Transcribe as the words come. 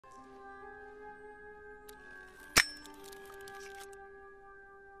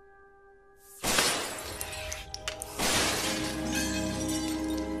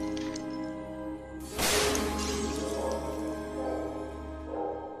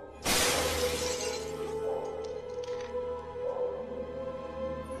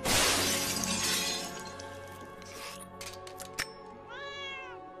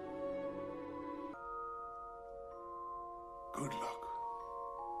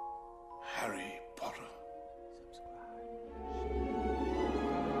Harry Potter.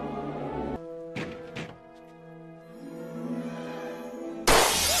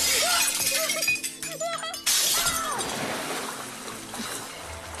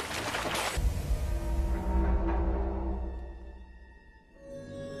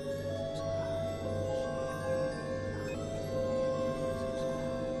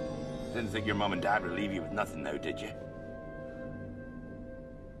 Didn't think your mum and dad would leave you with nothing, though, did you?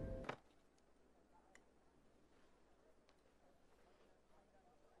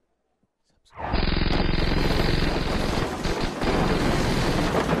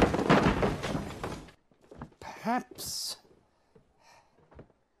 Perhaps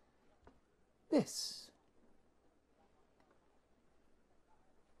this.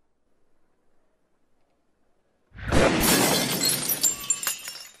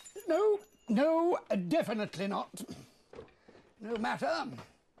 No, definitely not. No matter.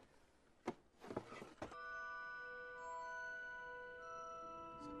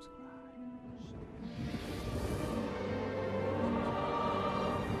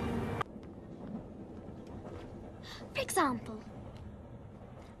 For example,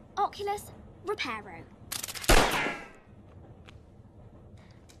 Oculus Reparo.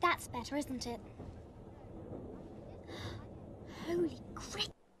 That's better, isn't it? Holy crap!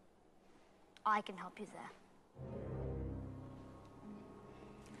 I can help you there.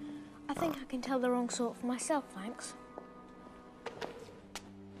 I think I can tell the wrong sort for myself, thanks.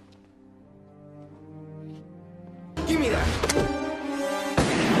 Give me that!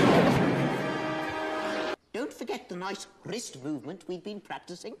 Don't forget the nice wrist movement we've been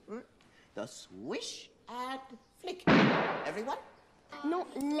practicing. The swish and flick. Everyone?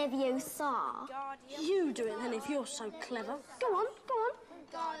 Not Leviosa. You do it then if you're so clever. Go on.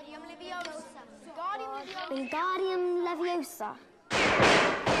 Wingardium Leviosa. Wingardium Leviosa.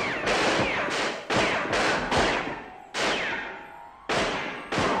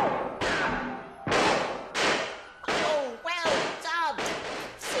 Oh, well done!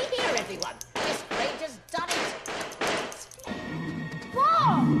 See here, everyone. This Ranger's done it.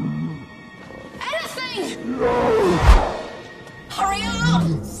 What? Anything! Hurry up!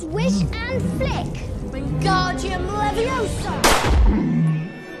 Swish and flick. Wingardium Leviosa!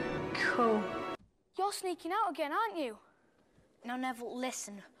 Cool. You're sneaking out again, aren't you? Now, Neville,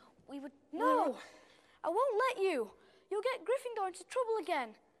 listen. We would... No, I won't let you. You'll get Gryffindor into trouble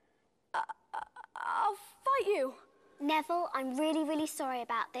again. I'll fight you. Neville, I'm really, really sorry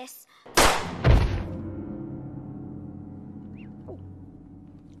about this.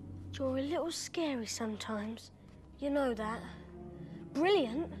 You're a little scary sometimes. You know that.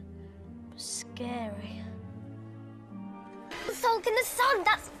 Brilliant, but scary. Sulk in the sun,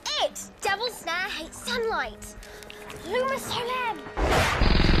 that's it! Devil's Snare hates sunlight. Luma Solem!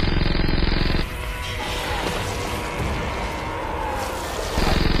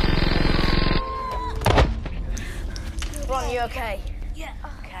 Ron, you okay? Yeah.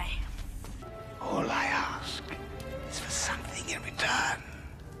 Okay. All I ask is for something in return.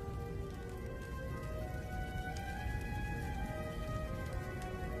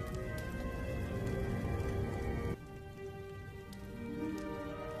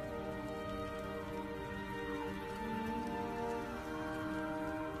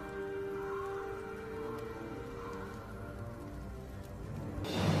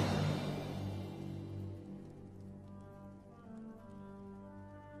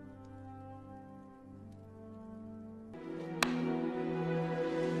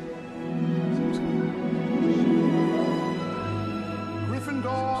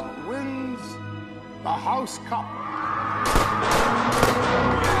 Gryffindor wins the House Cup.